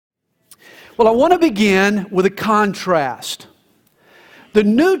Well, I want to begin with a contrast. The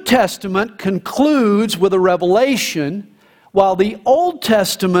New Testament concludes with a revelation, while the Old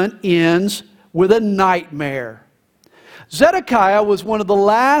Testament ends with a nightmare. Zedekiah was one of the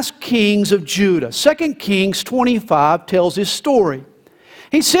last kings of Judah. 2 Kings 25 tells his story.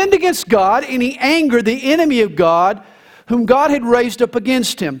 He sinned against God and he angered the enemy of God, whom God had raised up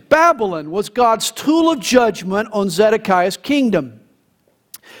against him. Babylon was God's tool of judgment on Zedekiah's kingdom.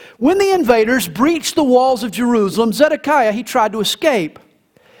 When the invaders breached the walls of Jerusalem, Zedekiah, he tried to escape.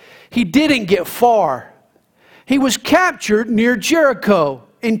 He didn't get far. He was captured near Jericho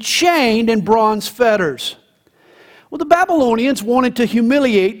and chained in bronze fetters. Well, the Babylonians wanted to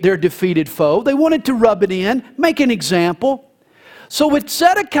humiliate their defeated foe. They wanted to rub it in, make an example. So with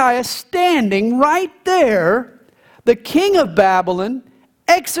Zedekiah standing right there, the king of Babylon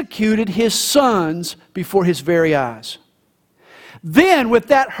executed his sons before his very eyes. Then, with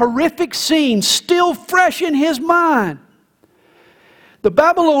that horrific scene still fresh in his mind, the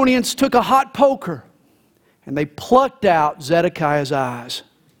Babylonians took a hot poker and they plucked out Zedekiah's eyes.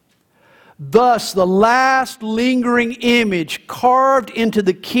 Thus, the last lingering image carved into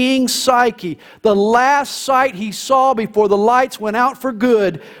the king's psyche, the last sight he saw before the lights went out for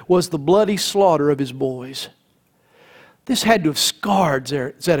good, was the bloody slaughter of his boys. This had to have scarred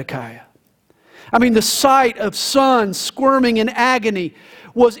Zedekiah. I mean, the sight of sons squirming in agony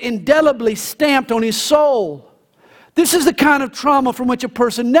was indelibly stamped on his soul. This is the kind of trauma from which a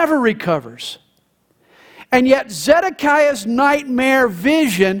person never recovers. And yet Zedekiah's nightmare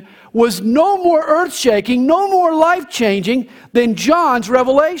vision was no more earth-shaking, no more life-changing than John's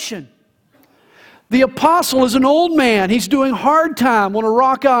revelation. The apostle is an old man. He's doing hard time on a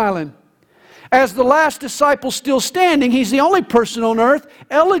rock island. As the last disciple still standing, he's the only person on earth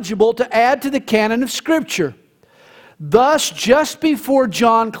eligible to add to the canon of Scripture. Thus, just before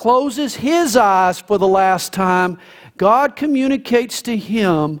John closes his eyes for the last time, God communicates to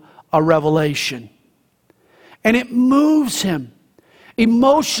him a revelation. And it moves him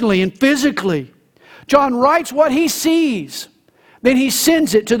emotionally and physically. John writes what he sees, then he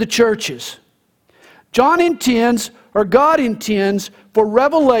sends it to the churches. God intends for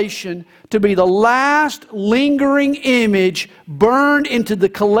revelation to be the last lingering image burned into the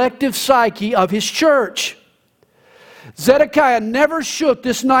collective psyche of his church. Zedekiah never shook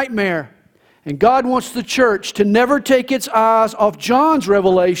this nightmare, and God wants the church to never take its eyes off John's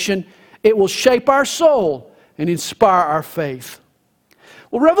revelation. It will shape our soul and inspire our faith.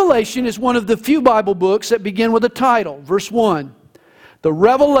 Well, Revelation is one of the few Bible books that begin with a title. Verse 1, the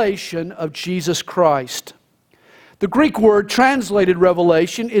revelation of Jesus Christ. The Greek word translated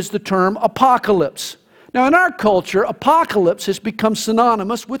revelation is the term apocalypse. Now in our culture, apocalypse has become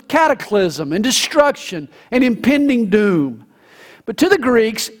synonymous with cataclysm and destruction and impending doom. But to the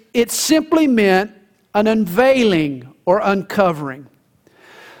Greeks, it simply meant an unveiling or uncovering.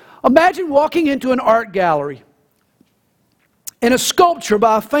 Imagine walking into an art gallery and a sculpture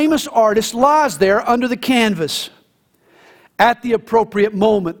by a famous artist lies there under the canvas. At the appropriate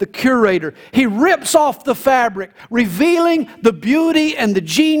moment, the curator, he rips off the fabric, revealing the beauty and the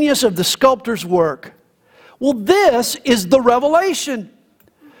genius of the sculptor's work. Well, this is the revelation.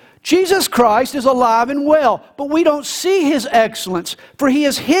 Jesus Christ is alive and well, but we don't see His excellence, for He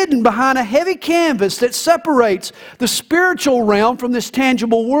is hidden behind a heavy canvas that separates the spiritual realm from this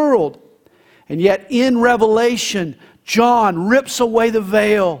tangible world. And yet in Revelation, John rips away the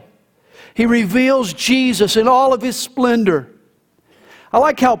veil. He reveals Jesus in all of His splendor. I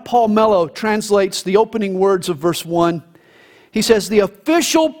like how Paul Mello translates the opening words of verse 1. He says, the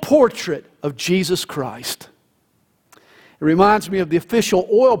official portrait of Jesus Christ. It reminds me of the official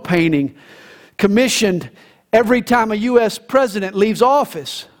oil painting commissioned every time a U.S. president leaves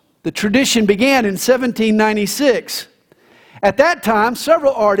office. The tradition began in 1796. At that time,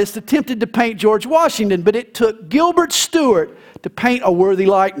 several artists attempted to paint George Washington, but it took Gilbert Stuart to paint a worthy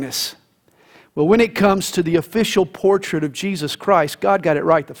likeness. Well, when it comes to the official portrait of Jesus Christ, God got it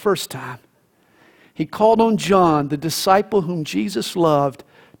right the first time. He called on John, the disciple whom Jesus loved,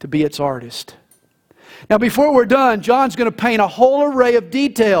 to be its artist. Now, before we're done, John's going to paint a whole array of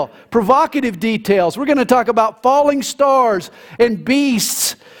detail, provocative details. We're going to talk about falling stars and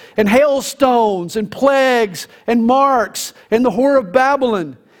beasts and hailstones and plagues and marks and the Whore of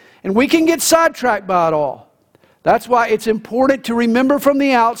Babylon. And we can get sidetracked by it all. That's why it's important to remember from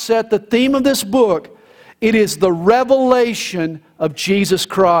the outset the theme of this book. It is the revelation of Jesus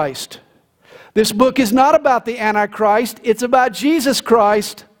Christ. This book is not about the Antichrist, it's about Jesus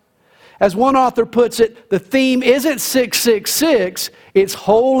Christ. As one author puts it, the theme isn't 666, it's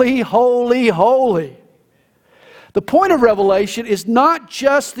holy, holy, holy. The point of Revelation is not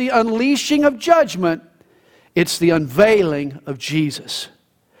just the unleashing of judgment, it's the unveiling of Jesus.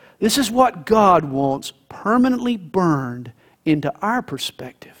 This is what God wants permanently burned into our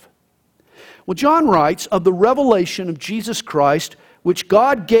perspective. Well, John writes of the revelation of Jesus Christ, which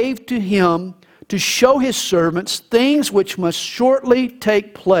God gave to him to show his servants things which must shortly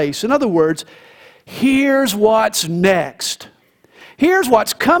take place. In other words, here's what's next. Here's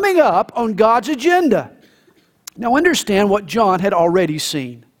what's coming up on God's agenda. Now understand what John had already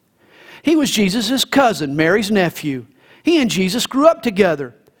seen. He was Jesus' cousin, Mary's nephew. He and Jesus grew up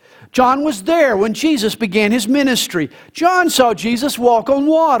together. John was there when Jesus began his ministry. John saw Jesus walk on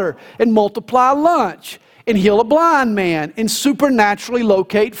water and multiply lunch and heal a blind man and supernaturally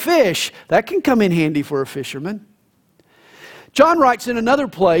locate fish. That can come in handy for a fisherman. John writes in another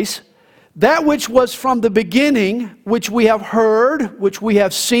place, that which was from the beginning, which we have heard, which we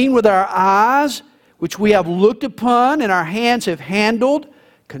have seen with our eyes, which we have looked upon and our hands have handled,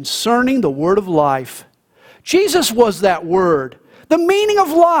 concerning the word of life. Jesus was that word, the meaning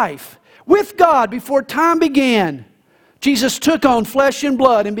of life, with God before time began. Jesus took on flesh and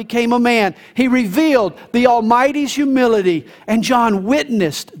blood and became a man. He revealed the Almighty's humility, and John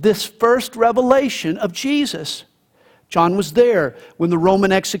witnessed this first revelation of Jesus. John was there when the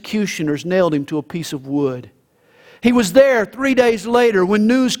Roman executioners nailed him to a piece of wood. He was there 3 days later when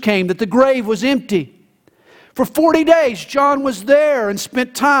news came that the grave was empty. For 40 days, John was there and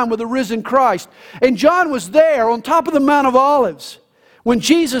spent time with the risen Christ. And John was there on top of the Mount of Olives when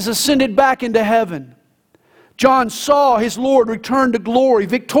Jesus ascended back into heaven. John saw his Lord return to glory,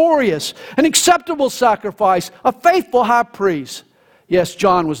 victorious, an acceptable sacrifice, a faithful high priest. Yes,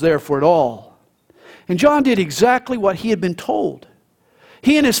 John was there for it all. And John did exactly what he had been told.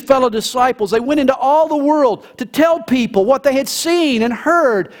 He and his fellow disciples, they went into all the world to tell people what they had seen and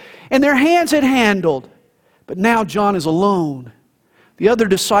heard, and their hands had handled. But now John is alone. The other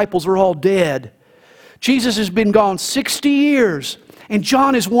disciples are all dead. Jesus has been gone 60 years, and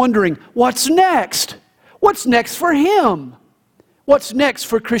John is wondering, what's next? What's next for him? What's next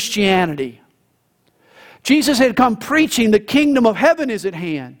for Christianity? Jesus had come preaching the kingdom of heaven is at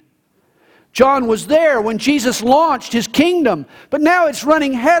hand. John was there when Jesus launched his kingdom, but now it's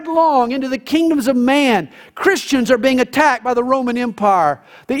running headlong into the kingdoms of man. Christians are being attacked by the Roman Empire.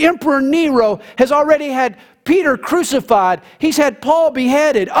 The Emperor Nero has already had Peter crucified. He's had Paul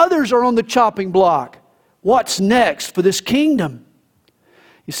beheaded. Others are on the chopping block. What's next for this kingdom?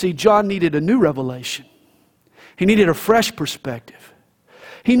 You see, John needed a new revelation. He needed a fresh perspective.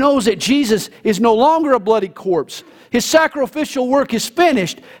 He knows that Jesus is no longer a bloody corpse. His sacrificial work is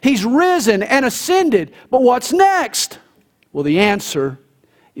finished. He's risen and ascended. But what's next? Well, the answer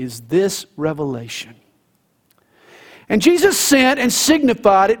is this revelation. And Jesus sent and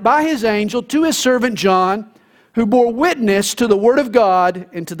signified it by his angel to his servant John, who bore witness to the word of God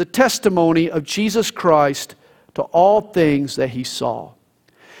and to the testimony of Jesus Christ to all things that he saw.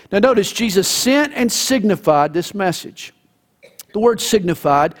 Now notice, Jesus sent and signified this message. The word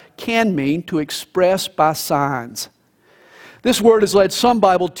signified can mean to express by signs. This word has led some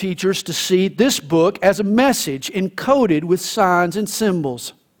Bible teachers to see this book as a message encoded with signs and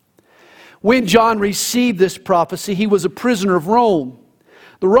symbols. When John received this prophecy, he was a prisoner of Rome.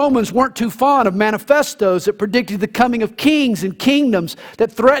 The Romans weren't too fond of manifestos that predicted the coming of kings and kingdoms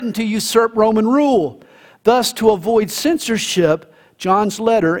that threatened to usurp Roman rule. Thus, to avoid censorship, John's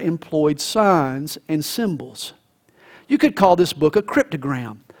letter employed signs and symbols. You could call this book a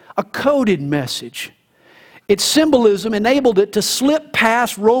cryptogram, a coded message. Its symbolism enabled it to slip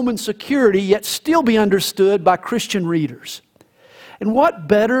past Roman security, yet still be understood by Christian readers. And what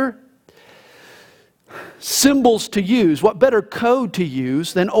better symbols to use, what better code to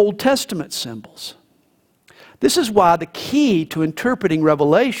use than Old Testament symbols? This is why the key to interpreting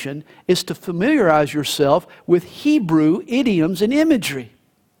Revelation is to familiarize yourself with Hebrew idioms and imagery.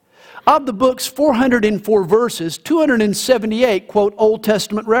 Of the book's 404 verses, 278 quote Old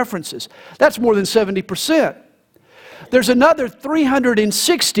Testament references. That's more than 70%. There's another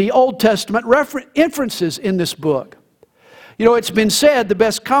 360 Old Testament inferences in this book. You know, it's been said the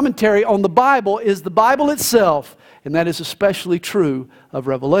best commentary on the Bible is the Bible itself, and that is especially true of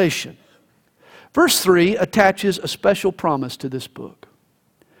Revelation. Verse 3 attaches a special promise to this book.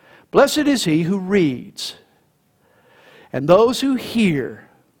 Blessed is he who reads, and those who hear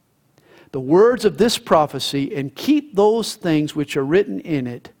the words of this prophecy and keep those things which are written in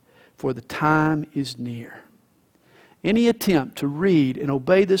it, for the time is near. Any attempt to read and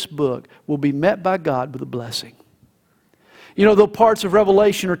obey this book will be met by God with a blessing. You know, though parts of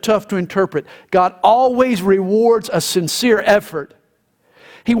Revelation are tough to interpret, God always rewards a sincere effort.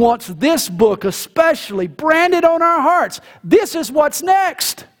 He wants this book especially branded on our hearts. This is what's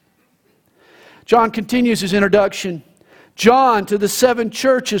next. John continues his introduction. John, to the 7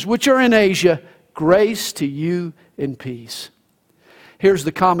 churches which are in Asia, grace to you and peace. Here's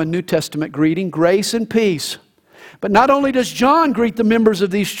the common New Testament greeting, grace and peace. But not only does John greet the members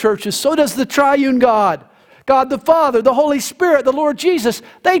of these churches, so does the triune God. God the Father, the Holy Spirit, the Lord Jesus.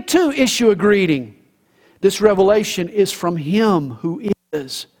 They too issue a greeting. This revelation is from Him who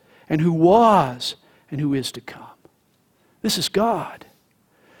is, and who was, and who is to come. This is God.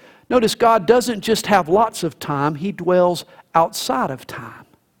 Notice God doesn't just have lots of time. He dwells outside of time.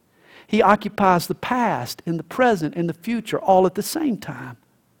 He occupies the past and the present and the future all at the same time.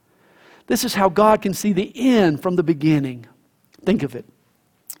 This is how God can see the end from the beginning. Think of it.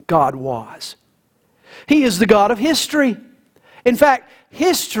 God was. He is the God of history. In fact,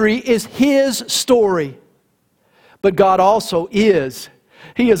 history is His story. But God also is.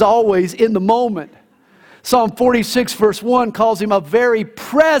 He is always in the moment. Psalm 46 verse 1 calls Him a very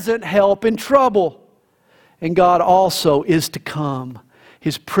present help in trouble. And God also is to come.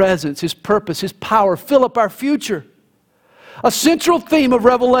 His presence, His purpose, His power fill up our future. A central theme of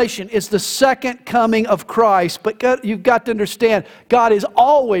Revelation is the second coming of Christ. But you've got to understand, God is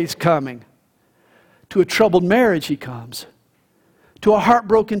always coming. To a troubled marriage, He comes. To a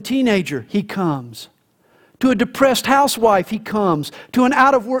heartbroken teenager, He comes. To a depressed housewife, He comes. To an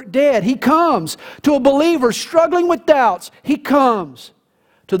out-of-work dad, He comes. To a believer struggling with doubts, He comes.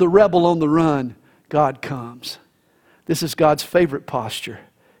 To the rebel on the run, God comes. This is God's favorite posture.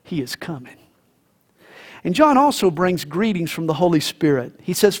 He is coming. And John also brings greetings from the Holy Spirit.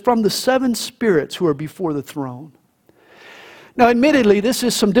 He says, from the 7 spirits who are before the throne. Now, admittedly, this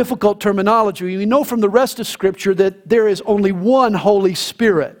is some difficult terminology. We know from the rest of Scripture that there is only one Holy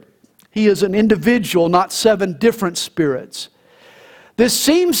Spirit. He is an individual, not 7 different spirits. This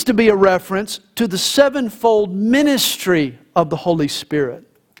seems to be a reference to the 7-fold ministry of the Holy Spirit.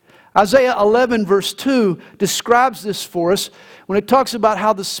 Isaiah 11 verse 2 describes this for us when it talks about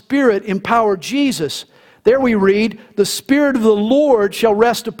how the Spirit empowered Jesus. There we read, the Spirit of the Lord shall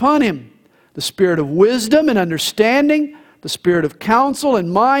rest upon Him. The Spirit of wisdom and understanding, the Spirit of counsel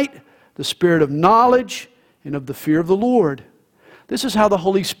and might, the Spirit of knowledge and of the fear of the Lord. This is how the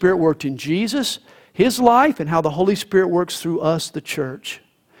Holy Spirit worked in Jesus, His life, and how the Holy Spirit works through us, the church.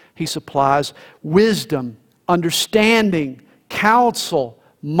 He supplies wisdom, understanding, counsel,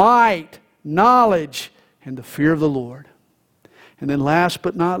 might, knowledge, and the fear of the Lord. And then last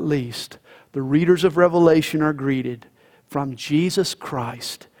but not least, the readers of Revelation are greeted from Jesus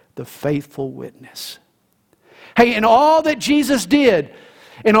Christ, the faithful witness. Hey, in all that Jesus did,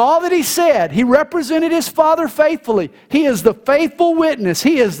 in all that He said, He represented His Father faithfully. He is the faithful witness.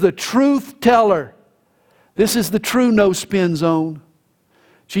 He is the truth teller. This is the true no-spin zone.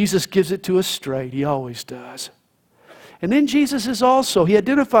 Jesus gives it to us straight. He always does. And then Jesus is also, He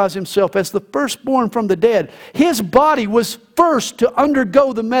identifies Himself as the firstborn from the dead. His body was first to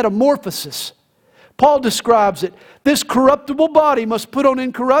undergo the metamorphosis. Paul describes it. This corruptible body must put on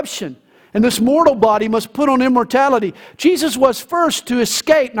incorruption. And this mortal body must put on immortality. Jesus was first to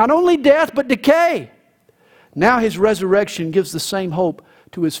escape not only death, but decay. Now His resurrection gives the same hope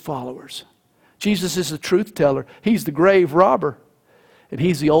to His followers. Jesus is the truth teller. He's the grave robber. And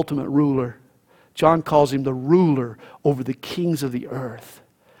He's the ultimate ruler. John calls Him the ruler over the kings of the earth.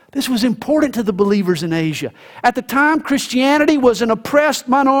 This was important to the believers in Asia. At the time, Christianity was an oppressed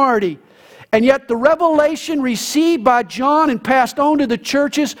minority. And yet the revelation received by John and passed on to the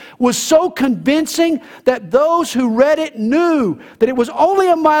churches was so convincing that those who read it knew that it was only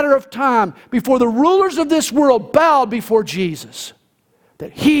a matter of time before the rulers of this world bowed before Jesus,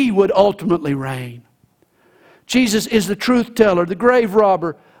 that He would ultimately reign. Jesus is the truth teller, the grave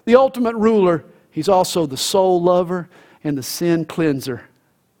robber, the ultimate ruler. He's also the soul lover and the sin cleanser.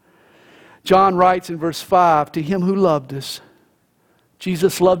 John writes in verse 5, to Him who loved us.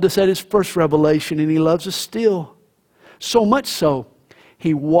 Jesus loved us at His first revelation, and He loves us still. So much so,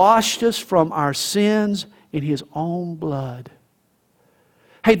 He washed us from our sins in His own blood.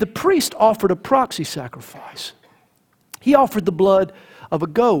 Hey, the priest offered a proxy sacrifice. He offered the blood of a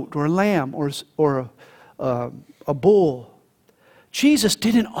goat or a lamb or a bull. Jesus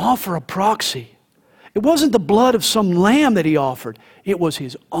didn't offer a proxy. It wasn't the blood of some lamb that He offered. It was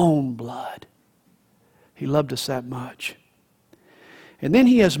His own blood. He loved us that much. And then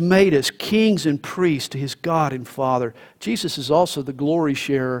He has made us kings and priests to His God and Father. Jesus is also the glory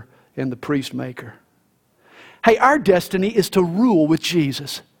sharer and the priest maker. Hey, our destiny is to rule with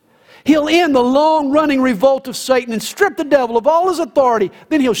Jesus. He'll end the long-running revolt of Satan and strip the devil of all his authority.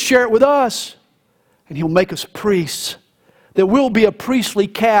 Then He'll share it with us. And He'll make us priests. There will be a priestly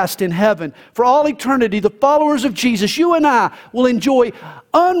caste in heaven. For all eternity, the followers of Jesus, you and I, will enjoy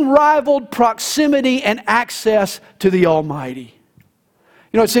unrivaled proximity and access to the Almighty.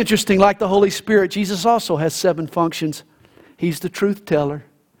 You know, it's interesting, like the Holy Spirit, Jesus also has 7 functions. He's the truth teller,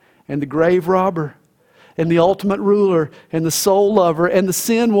 and the grave robber, and the ultimate ruler, and the soul lover, and the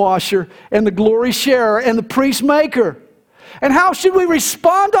sin washer, and the glory sharer, and the priest maker. And how should we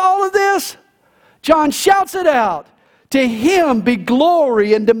respond to all of this? John shouts it out. To Him be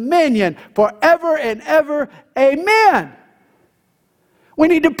glory and dominion forever and ever. Amen. We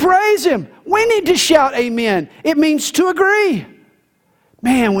need to praise Him. We need to shout amen. It means to agree.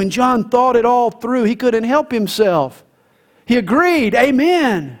 Man, when John thought it all through, he couldn't help himself. He agreed.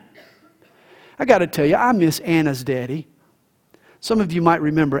 Amen. I got to tell you, I miss Anna's daddy. Some of you might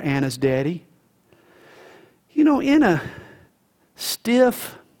remember Anna's daddy. You know, in a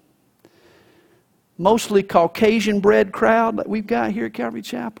stiff, mostly Caucasian bred crowd that we've got here at Calvary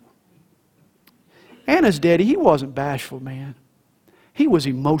Chapel, Anna's daddy, he wasn't bashful, man. He was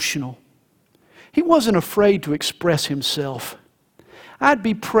emotional. He wasn't afraid to express himself. I'd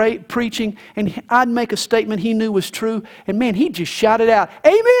be preaching and I'd make a statement he knew was true, and man, he'd just shout it out,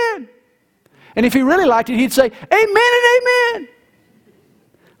 amen. And if he really liked it, he'd say, amen and amen.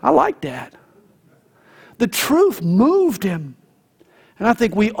 I like that. The truth moved him. And I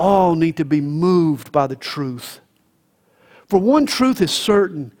think we all need to be moved by the truth. For one truth is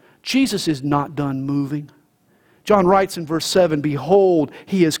certain, Jesus is not done moving. John writes in verse 7, behold,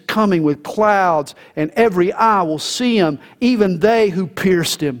 He is coming with clouds, and every eye will see Him, even they who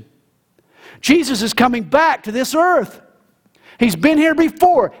pierced Him. Jesus is coming back to this earth. He's been here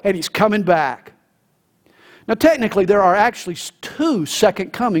before, and He's coming back. Now, technically, there are actually 2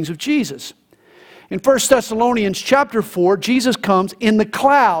 second comings of Jesus. In 1 Thessalonians chapter 4, Jesus comes in the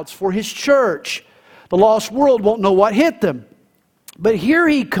clouds for His church. The lost world won't know what hit them. But here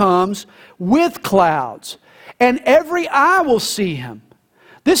He comes with clouds, and every eye will see Him.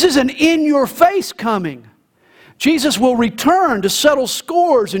 This is an in-your-face coming. Jesus will return to settle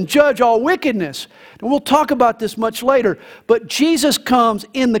scores and judge all wickedness. And we'll talk about this much later. But Jesus comes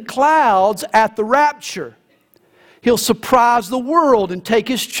in the clouds at the rapture. He'll surprise the world and take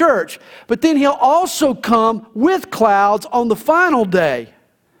His church. But then He'll also come with clouds on the final day.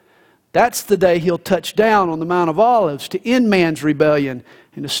 That's the day He'll touch down on the Mount of Olives to end man's rebellion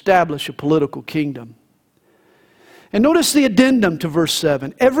and establish a political kingdom. And notice the addendum to verse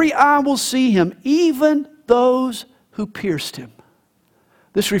 7. Every eye will see Him, even those who pierced Him.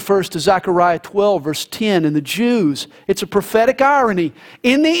 This refers to Zechariah 12, verse 10, and the Jews. It's a prophetic irony.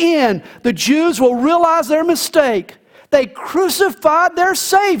 In the end, the Jews will realize their mistake. They crucified their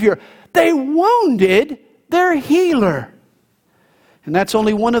Savior. They wounded their healer. And that's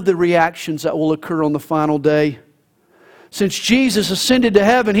only one of the reactions that will occur on the final day. Since Jesus ascended to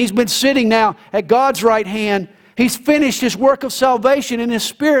heaven, He's been sitting now at God's right hand. He's finished His work of salvation, and His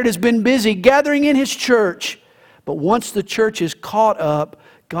Spirit has been busy gathering in His church. But once the church is caught up,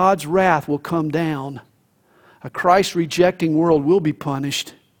 God's wrath will come down. A Christ-rejecting world will be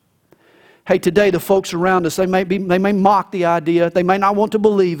punished. Hey, today the folks around us, they may mock the idea. They may not want to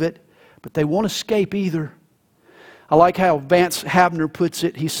believe it, but they won't escape either. I like how Vance Havner puts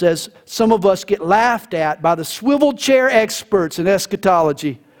it. He says, some of us get laughed at by the swivel chair experts in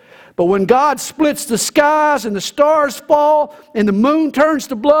eschatology. But when God splits the skies and the stars fall and the moon turns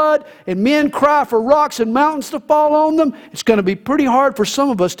to blood and men cry for rocks and mountains to fall on them, it's going to be pretty hard for some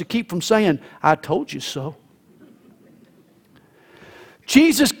of us to keep from saying, I told you so.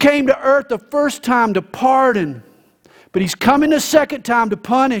 Jesus came to earth the first time to pardon, but He's coming the second time to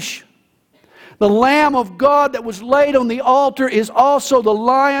punish. The Lamb of God that was laid on the altar is also the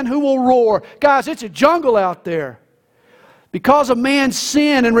Lion who will roar. Guys, it's a jungle out there. Because of man's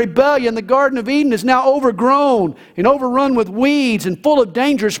sin and rebellion, the Garden of Eden is now overgrown and overrun with weeds and full of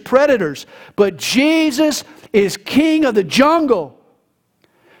dangerous predators. But Jesus is King of the jungle.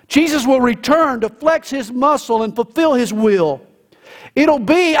 Jesus will return to flex His muscle and fulfill His will. It'll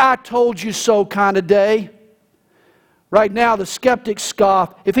be I told you so kind of day. Right now the skeptics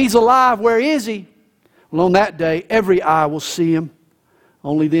scoff, if He's alive, where is He? Well, on that day, every eye will see Him.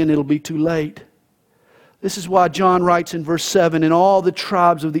 Only then it'll be too late. This is why John writes in verse 7, and all the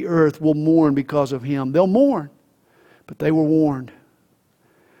tribes of the earth will mourn because of Him. They'll mourn, but they were warned.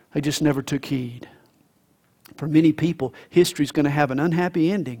 They just never took heed. For many people, history's going to have an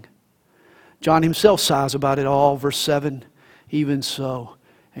unhappy ending. John himself sighs about it all. Verse 7, even so,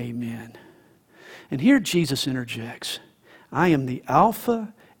 amen. And here Jesus interjects, I am the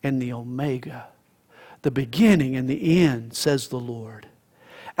Alpha and the Omega, the beginning and the end, says the Lord.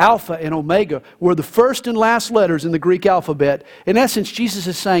 Alpha and Omega were the first and last letters in the Greek alphabet. In essence, Jesus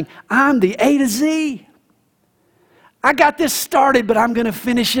is saying, I'm the A to Z. I got this started, but I'm going to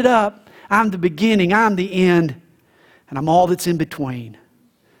finish it up. I'm the beginning, I'm the end, and I'm all that's in between.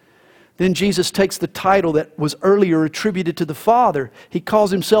 Then Jesus takes the title that was earlier attributed to the Father. He calls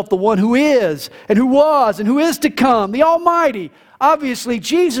himself the one who is, and who was, and who is to come, the Almighty. Obviously,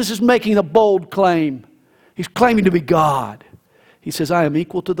 Jesus is making a bold claim. He's claiming to be God. He says, I am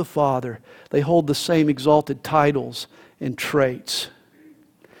equal to the Father. They hold the same exalted titles and traits.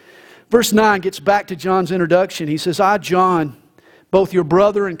 Verse 9 gets back to John's introduction. He says, I, John, both your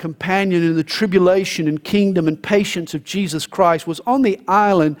brother and companion in the tribulation and kingdom and patience of Jesus Christ, was on the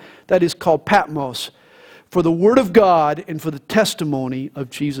island that is called Patmos for the word of God and for the testimony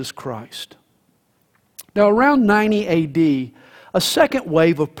of Jesus Christ. Now, around 90 A.D., a second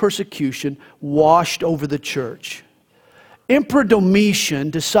wave of persecution washed over the church. Emperor Domitian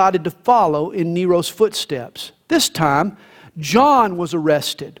decided to follow in Nero's footsteps. This time, John was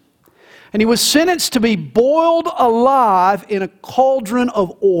arrested, and he was sentenced to be boiled alive in a cauldron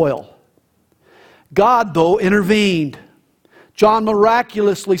of oil. God, though, intervened. John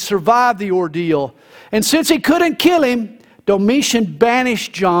miraculously survived the ordeal, and since he couldn't kill him, Domitian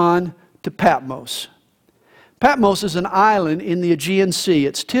banished John to Patmos. Patmos is an island in the Aegean Sea.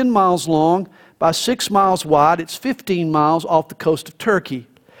 It's 10 miles long by 6 miles wide. It's 15 miles off the coast of Turkey.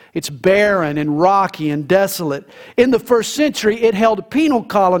 It's barren and rocky and desolate. In the first century, it held a penal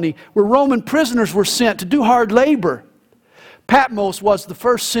colony where Roman prisoners were sent to do hard labor. Patmos was the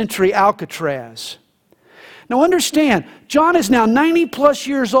first century Alcatraz. Now understand, John is now 90 plus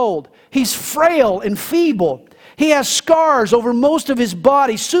years old. He's frail and feeble. He has scars over most of his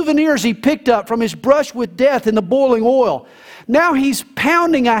body, souvenirs he picked up from his brush with death in the boiling oil. Now he's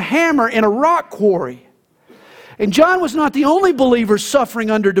pounding a hammer in a rock quarry. And John was not the only believer suffering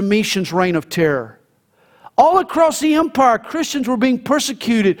under Domitian's reign of terror. All across the empire, Christians were being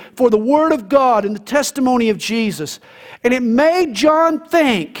persecuted for the Word of God and the testimony of Jesus. And it made John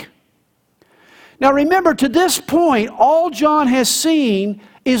think. Now remember, to this point, all John has seen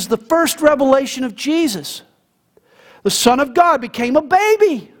is the first revelation of Jesus. The Son of God became a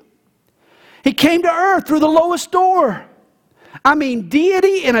baby. He came to earth through the lowest door. I mean,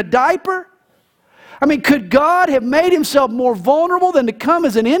 deity in a diaper. I mean, could God have made himself more vulnerable than to come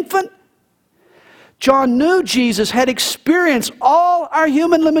as an infant? John knew Jesus had experienced all our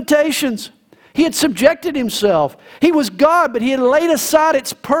human limitations. He had subjected himself. He was God, but he had laid aside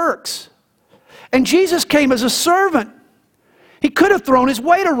its perks. And Jesus came as a servant. He could have thrown his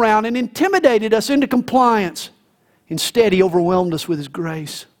weight around and intimidated us into compliance. Instead, he overwhelmed us with his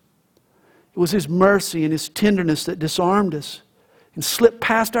grace. It was his mercy and his tenderness that disarmed us and slipped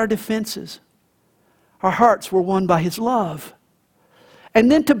past our defenses. Our hearts were won by his love. And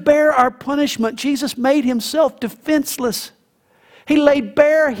then to bear our punishment, Jesus made himself defenseless. He laid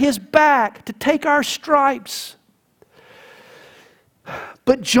bare his back to take our stripes.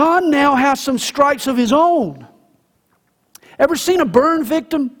 But John now has some stripes of his own. Ever seen a burn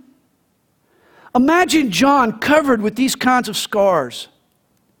victim? Imagine John covered with these kinds of scars.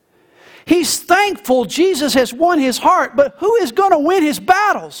 He's thankful Jesus has won his heart, but who is going to win his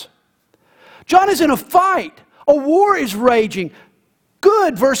battles? John is in a fight. A war is raging.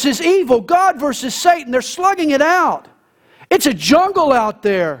 Good versus evil, God versus Satan. They're slugging it out. It's a jungle out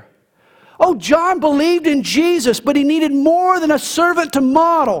there. Oh, John believed in Jesus, but he needed more than a servant to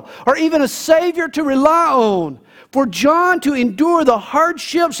model or even a Savior to rely on. For John to endure the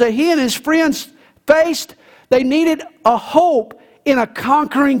hardships that he and his friends faced, they needed a hope in a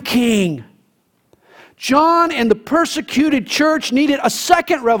conquering king. John and the persecuted church needed a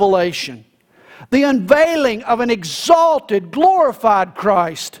second revelation, the unveiling of an exalted, glorified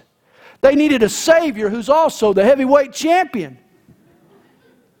Christ. They needed a Savior who's also the heavyweight champion.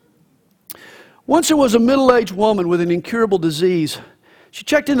 Once there was a middle-aged woman with an incurable disease. She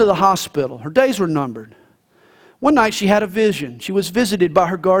checked into the hospital. Her days were numbered. One night she had a vision. She was visited by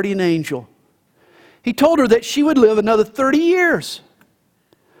her guardian angel. He told her that she would live another 30 years.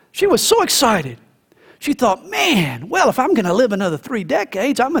 She was so excited. She thought, man, well, if I'm going to live another 3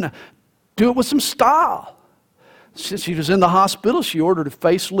 decades, I'm going to do it with some style. Since she was in the hospital, she ordered a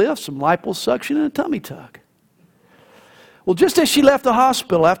facelift, some liposuction, and a tummy tuck. Well, just as she left the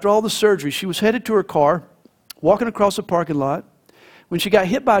hospital after all the surgery, she was headed to her car, walking across the parking lot, when she got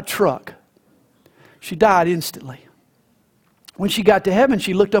hit by a truck. She died instantly. When she got to heaven,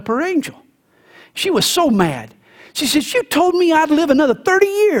 she looked up her angel. She was so mad. She said, you told me I'd live another 30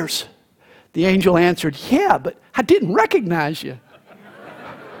 years. The angel answered, yeah, but I didn't recognize you.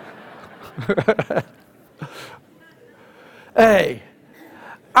 Hey,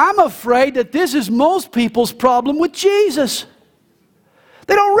 I'm afraid that this is most people's problem with Jesus.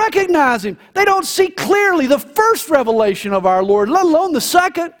 They don't recognize Him. They don't see clearly the first revelation of our Lord, let alone the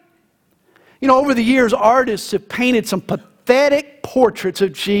second. You know, over the years, artists have painted some pathetic portraits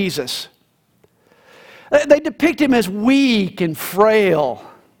of Jesus. They depict Him as weak and frail.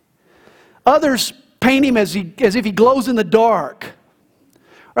 Others paint Him as if He glows in the dark.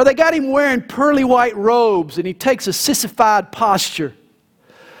 Or they got Him wearing pearly white robes and He takes a sissified posture.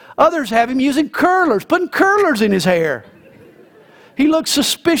 Others have Him using curlers, putting curlers in His hair. He looks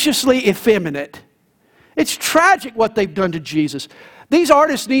suspiciously effeminate. It's tragic what they've done to Jesus. These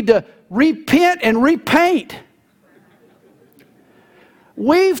artists need to repent and repaint.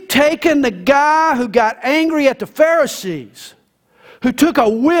 We've taken the guy who got angry at the Pharisees, who took a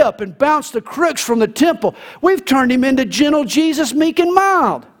whip and bounced the crooks from the temple. We've turned Him into gentle Jesus, meek and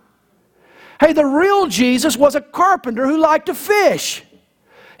mild. Hey, the real Jesus was a carpenter who liked to fish.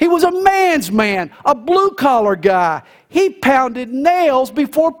 He was a man's man, a blue-collar guy. He pounded nails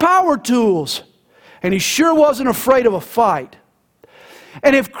before power tools. And He sure wasn't afraid of a fight.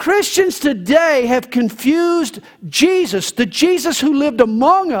 And if Christians today have confused Jesus, the Jesus who lived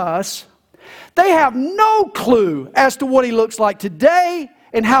among us, they have no clue as to what He looks like today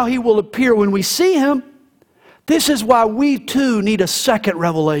and how He will appear when we see Him. This is why we too need a second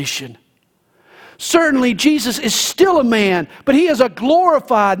revelation. Certainly, Jesus is still a man, but He is a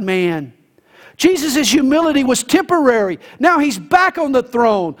glorified man. Jesus' humility was temporary. Now He's back on the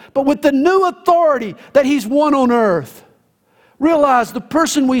throne, but with the new authority that He's won on earth. Realize the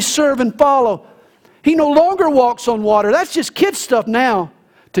person we serve and follow, He no longer walks on water. That's just kid stuff now.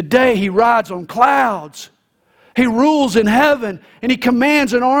 Today He rides on clouds. He rules in heaven, and He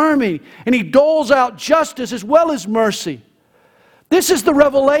commands an army, and He doles out justice as well as mercy. This is the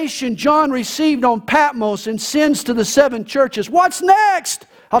revelation John received on Patmos and sends to the 7 churches. What's next?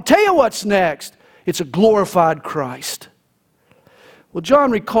 I'll tell you what's next. It's a glorified Christ. Well, John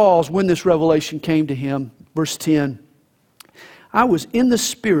recalls when this revelation came to him. Verse 10. I was in the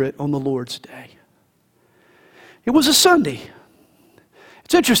Spirit on the Lord's day. It was a Sunday.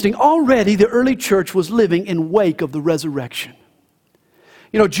 It's interesting. Already the early church was living in wake of the resurrection.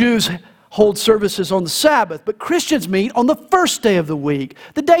 You know, Jews hold services on the Sabbath, but Christians meet on the first day of the week,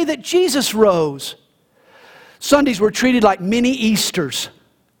 the day that Jesus rose. Sundays were treated like mini Easters.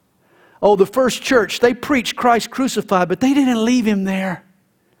 Oh, the first church, they preached Christ crucified, but they didn't leave Him there.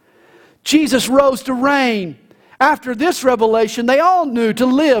 Jesus rose to reign. After this revelation, they all knew to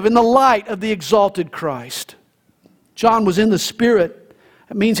live in the light of the exalted Christ. John was in the Spirit.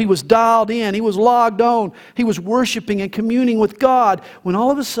 It means he was dialed in. He was logged on. He was worshiping and communing with God when all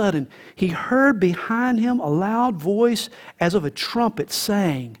of a sudden he heard behind him a loud voice as of a trumpet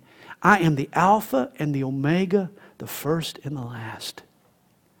saying, I am the Alpha and the Omega, the first and the last.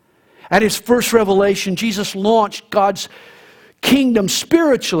 At His first revelation, Jesus launched God's kingdom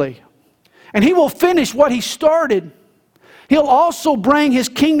spiritually. And He will finish what He started. He'll also bring His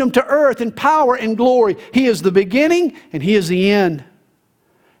kingdom to earth in power and glory. He is the beginning and He is the end.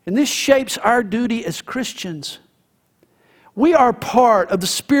 And this shapes our duty as Christians. We are part of the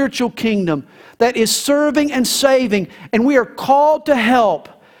spiritual kingdom that is serving and saving, and we are called to help.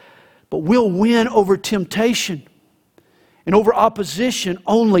 But we'll win over temptation and over opposition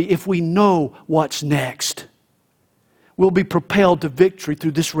only if we know what's next. We'll be propelled to victory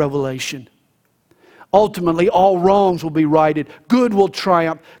through this revelation. Ultimately, all wrongs will be righted. Good will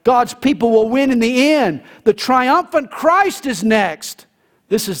triumph. God's people will win in the end. The triumphant Christ is next.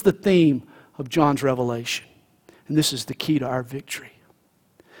 This is the theme of John's revelation. And this is the key to our victory.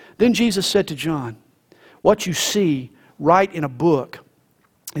 Then Jesus said to John, what you see, write in a book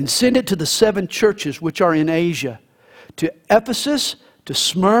and send it to the 7 churches which are in Asia, to Ephesus, to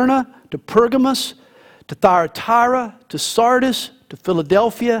Smyrna, to Pergamos, to Thyatira, to Sardis, to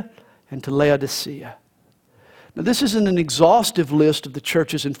Philadelphia, and to Laodicea. Now, this isn't an exhaustive list of the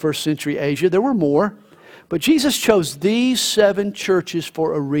churches in first century Asia. There were more. But Jesus chose these 7 churches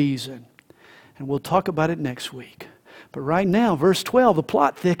for a reason. And we'll talk about it next week. But right now, verse 12, the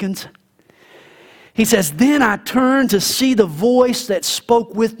plot thickens. He says, then I turned to see the voice that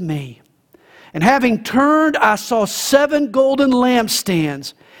spoke with me. And having turned, I saw 7 golden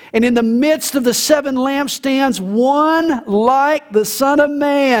lampstands. And in the midst of the 7 lampstands, one like the Son of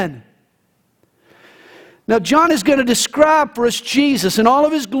Man. Now, John is going to describe for us Jesus in all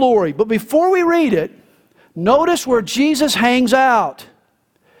of His glory. But before we read it, notice where Jesus hangs out.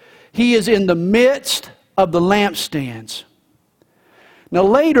 He is in the midst of the lampstands. Now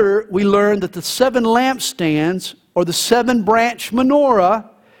later we learn that the 7 lampstands, or the 7-branch menorah,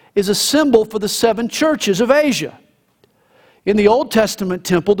 is a symbol for the 7 churches of Asia. In the Old Testament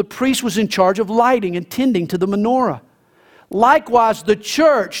temple, the priest was in charge of lighting and tending to the menorah. Likewise, the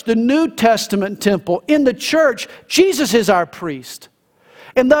church, the New Testament temple, in the church, Jesus is our priest.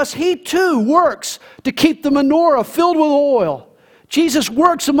 And thus He too works to keep the menorah filled with oil. Jesus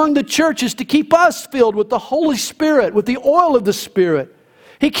works among the churches to keep us filled with the Holy Spirit, with the oil of the Spirit.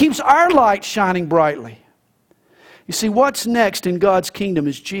 He keeps our light shining brightly. You see, what's next in God's kingdom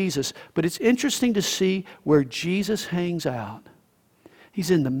is Jesus. But it's interesting to see where Jesus hangs out.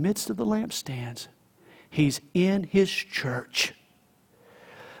 He's in the midst of the lampstands. He's in His church.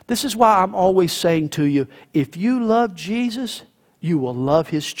 This is why I'm always saying to you, if you love Jesus, you will love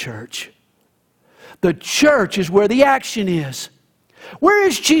His church. The church is where the action is. Where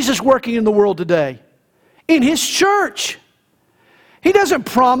is Jesus working in the world today? In His church. He doesn't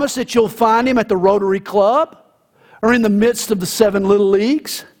promise that you'll find Him at the Rotary Club, or in the midst of the 7 Little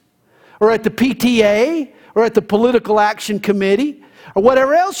Leagues, or at the PTA, or at the Political Action Committee, or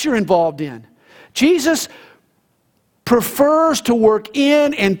whatever else you're involved in. Jesus prefers to work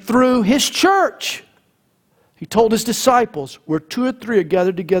in and through His church. He told His disciples, where 2 or 3 are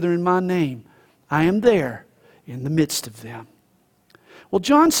gathered together in my name, I am there in the midst of them. Well,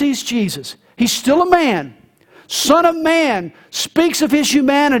 John sees Jesus. He's still a man. Son of Man, speaks of His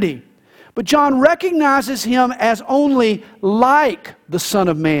humanity. But John recognizes Him as only like the Son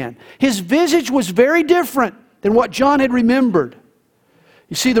of Man. His visage was very different than what John had remembered.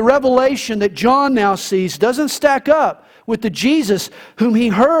 You see, the revelation that John now sees doesn't stack up with the Jesus whom he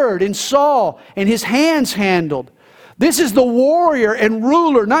heard and saw and his hands handled. This is the warrior and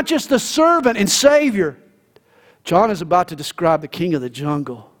ruler, not just the servant and Savior. John is about to describe the king of the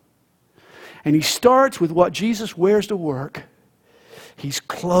jungle. And he starts with what Jesus wears to work. He's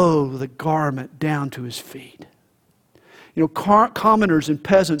clothed with a garment down to his feet. You know, commoners and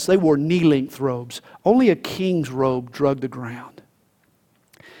peasants, they wore knee-length robes. Only a king's robe drug the ground.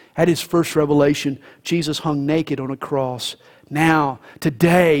 At His first revelation, Jesus hung naked on a cross. Now,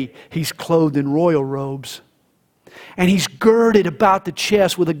 today, He's clothed in royal robes. And He's girded about the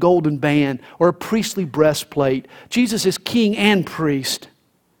chest with a golden band or a priestly breastplate. Jesus is king and priest.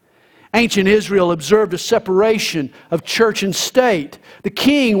 Ancient Israel observed a separation of church and state. The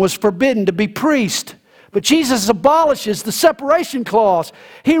king was forbidden to be priest. But Jesus abolishes the separation clause.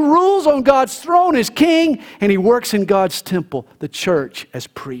 He rules on God's throne as king, and He works in God's temple, the church, as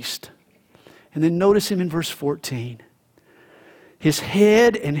priest. And then notice Him in verse 14. His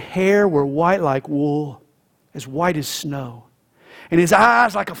head and hair were white like wool, as white as snow. And His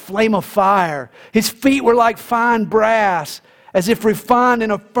eyes like a flame of fire. His feet were like fine brass, as if refined in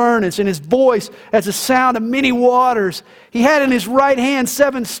a furnace, and His voice as the sound of many waters. He had in His right hand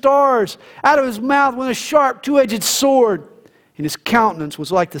 7 stars. Out of His mouth went a sharp 2-edged sword. And His countenance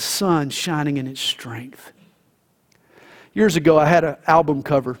was like the sun shining in its strength. Years ago, I had an album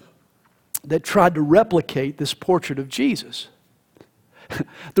cover that tried to replicate this portrait of Jesus.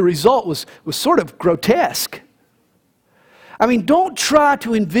 The result was sort of grotesque. I mean, don't try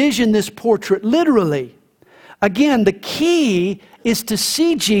to envision this portrait literally. Again, the key is to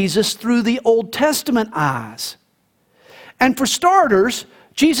see Jesus through the Old Testament eyes. And for starters,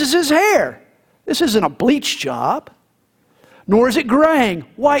 Jesus' hair. This isn't a bleach job, nor is it graying.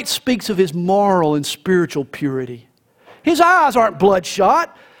 White speaks of His moral and spiritual purity. His eyes aren't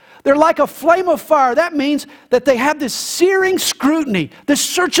bloodshot. They're like a flame of fire. That means that they have this searing scrutiny, this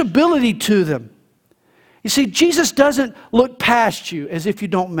searchability to them. You see, Jesus doesn't look past you as if you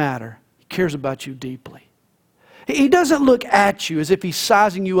don't matter. He cares about you deeply. He doesn't look at you as if He's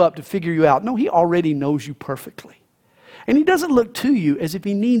sizing you up to figure you out. No, He already knows you perfectly. And He doesn't look to you as if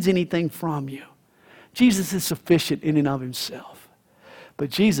He needs anything from you. Jesus is sufficient in and of Himself. But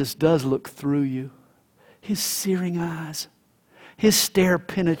Jesus does look through you. His searing eyes. His stare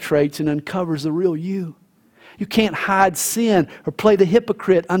penetrates and uncovers the real you. You can't hide sin or play the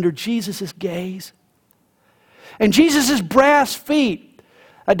hypocrite under Jesus' gaze. And Jesus' brass feet,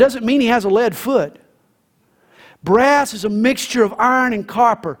 that doesn't mean He has a lead foot. Brass is a mixture of iron and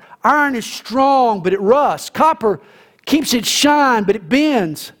copper. Iron is strong, but it rusts. Copper keeps its shine, but it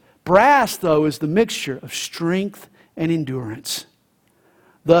bends. Brass, though, is the mixture of strength and endurance.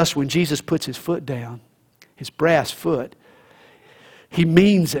 Thus, when Jesus puts His foot down, His brass foot, He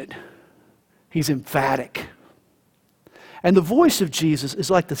means it. He's emphatic. And the voice of Jesus is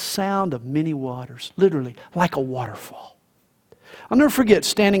like the sound of many waters, literally like a waterfall. I'll never forget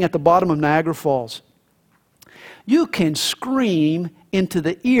standing at the bottom of Niagara Falls. You can scream into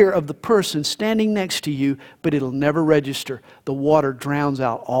the ear of the person standing next to you, but it'll never register. The water drowns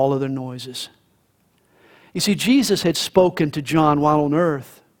out all other noises. You see, Jesus had spoken to John while on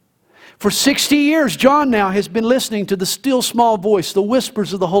earth. For 60 years, John now has been listening to the still small voice, the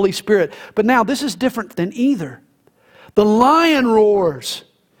whispers of the Holy Spirit. But now this is different than either. The lion roars.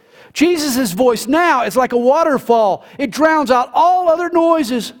 Jesus' voice now is like a waterfall. It drowns out all other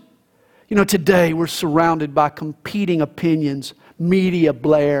noises. You know, today we're surrounded by competing opinions, media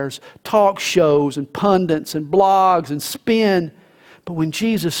blares, talk shows and pundits and blogs and spin. But when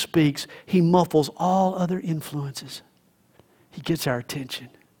Jesus speaks, He muffles all other influences. He gets our attention.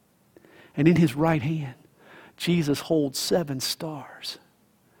 And in His right hand, Jesus holds 7 stars.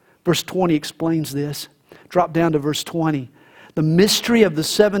 Verse 20 explains this. Drop down to verse 20. The mystery of the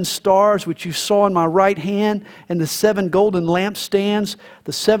 7 stars which you saw in my right hand and the 7 golden lampstands.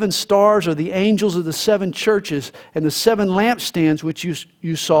 The 7 stars are the angels of the 7 churches, and the 7 lampstands which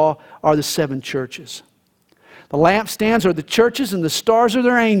you saw are the 7 churches. The lampstands are the churches and the stars are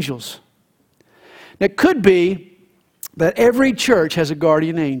their angels. Now, it could be that every church has a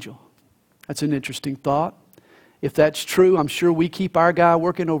guardian angel. That's an interesting thought. If that's true, I'm sure we keep our guy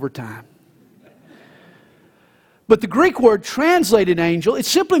working overtime. But the Greek word translated angel, it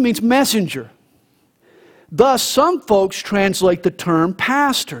simply means messenger. Thus, some folks translate the term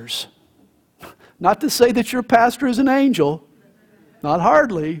pastors. Not to say that your pastor is an angel. Not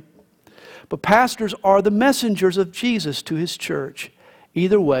hardly. But pastors are the messengers of Jesus to His church.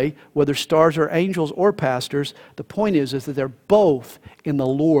 Either way, whether stars are angels or pastors, the point is that they're both in the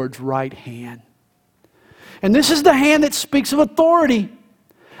Lord's right hand. And this is the hand that speaks of authority.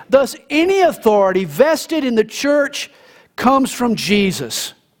 Thus, any authority vested in the church comes from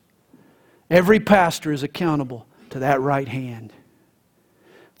Jesus. Every pastor is accountable to that right hand.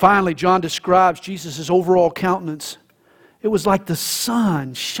 Finally, John describes Jesus' overall countenance. It was like the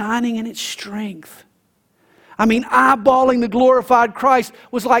sun shining in its strength. I mean, eyeballing the glorified Christ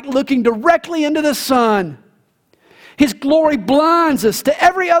was like looking directly into the sun. His glory blinds us to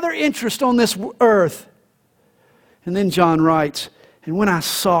every other interest on this earth. And then John writes, and when I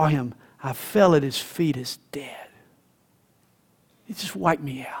saw Him, I fell at His feet as dead. He just wiped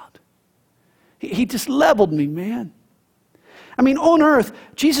me out. He just leveled me, man. I mean, on earth,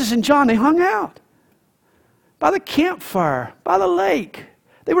 Jesus and John, they hung out. By the campfire, by the lake.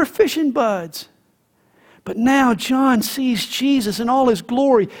 They were fishing buds. But now John sees Jesus in all His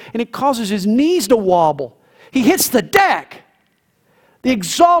glory, and it causes his knees to wobble. He hits the deck. The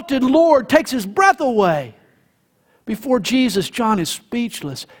exalted Lord takes his breath away. Before Jesus, John is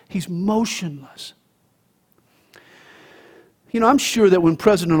speechless. He's motionless. You know, I'm sure that when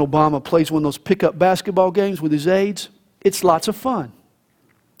President Obama plays one of those pickup basketball games with his aides, it's lots of fun.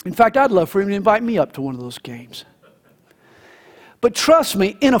 In fact, I'd love for him to invite me up to one of those games. But trust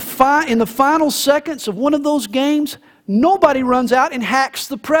me, in the final seconds of one of those games, nobody runs out and hacks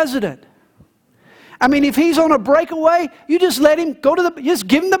the president. I mean, if he's on a breakaway, you just let him go just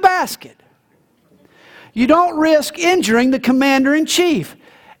give him the basket. You don't risk injuring the commander-in-chief.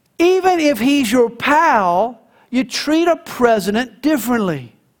 Even if he's your pal, you treat a president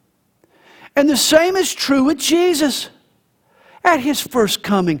differently. And the same is true with Jesus. At His first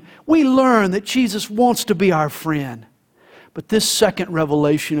coming, we learn that Jesus wants to be our friend. But this second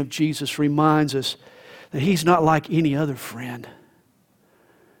revelation of Jesus reminds us that He's not like any other friend.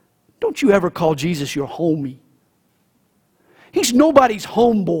 Don't you ever call Jesus your homie. He's nobody's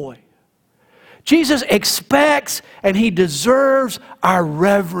homeboy. Jesus expects and He deserves our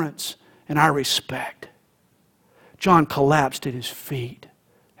reverence and our respect. John collapsed at His feet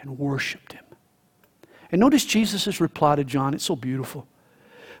and worshiped Him. And notice Jesus' reply to John. It's so beautiful.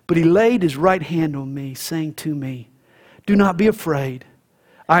 But He laid His right hand on me, saying to me, do not be afraid.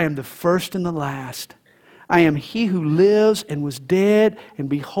 I am the first and the last. I am He who lives and was dead, and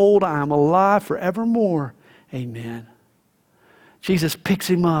behold, I am alive forevermore. Amen. Jesus picks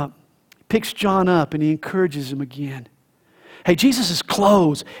him up, picks John up, and He encourages him again. Hey, Jesus'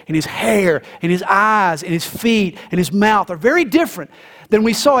 clothes and His hair and His eyes and His feet and His mouth are very different than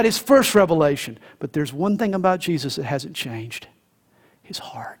we saw at His first revelation. But there's one thing about Jesus that hasn't changed. His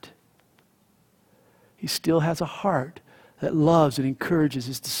heart. He still has a heart that loves and encourages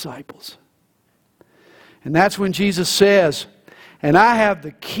His disciples. And that's when Jesus says, and I have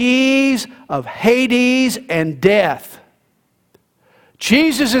the keys of Hades and death.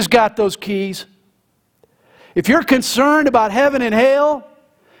 Jesus has got those keys. If you're concerned about heaven and hell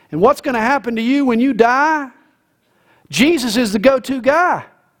and what's going to happen to you when you die, Jesus is the go-to guy.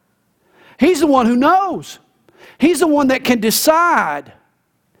 He's the one who knows. He's the one that can decide.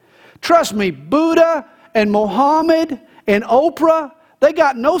 Trust me, Buddha and Muhammad and Oprah, they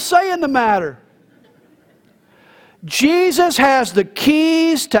got no say in the matter. Jesus has the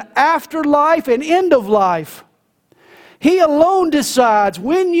keys to afterlife and end of life. He alone decides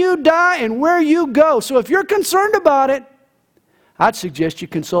when you die and where you go. So if you're concerned about it, I'd suggest you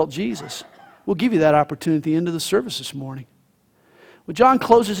consult Jesus. We'll give you that opportunity at the end of the service this morning. Well, John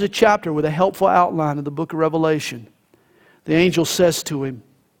closes the chapter with a helpful outline of the book of Revelation. The angel says to him,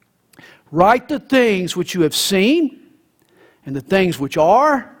 write the things which you have seen, and the things which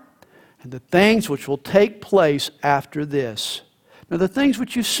are, and the things which will take place after this. Now, the things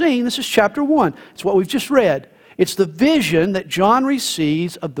which you've seen, this is chapter 1. It's what we've just read. It's the vision that John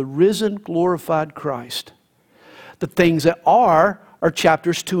receives of the risen, glorified Christ. The things that are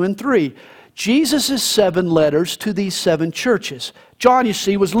chapters 2 and 3. Jesus' 7 letters to these 7 churches. John, you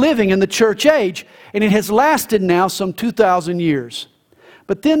see, was living in the church age, and it has lasted now some 2,000 years.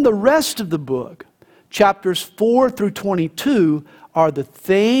 But then the rest of the book, chapters 4 through 22, are the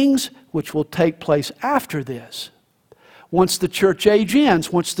things which will take place after this. Once the church age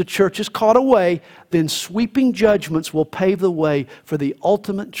ends, once the church is caught away, then sweeping judgments will pave the way for the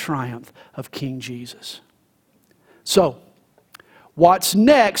ultimate triumph of King Jesus. So, what's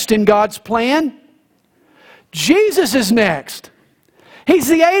next in God's plan? Jesus is next. He's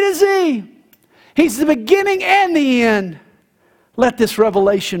the A to Z. He's the beginning and the end. Let this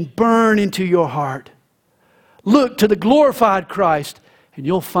revelation burn into your heart. Look to the glorified Christ, and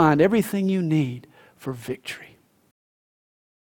you'll find everything you need for victory.